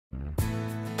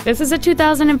This is a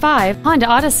 2005 Honda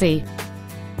Odyssey.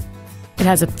 It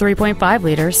has a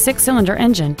 3.5-liter six-cylinder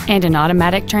engine and an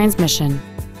automatic transmission.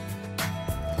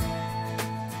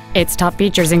 Its top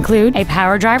features include a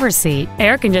power driver's seat,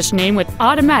 air conditioning with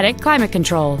automatic climate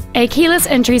control, a keyless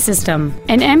entry system,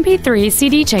 an MP3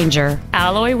 CD changer,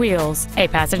 alloy wheels, a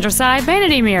passenger side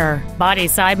vanity mirror, body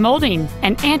side molding,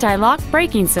 an anti-lock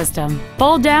braking system,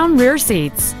 fold-down rear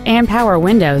seats, and power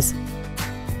windows.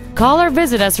 Call or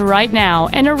visit us right now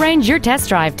and arrange your test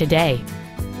drive today.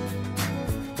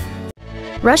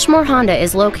 Rushmore Honda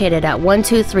is located at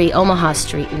 123 Omaha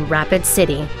Street in Rapid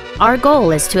City. Our goal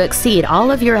is to exceed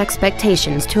all of your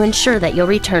expectations to ensure that you'll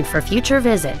return for future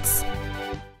visits.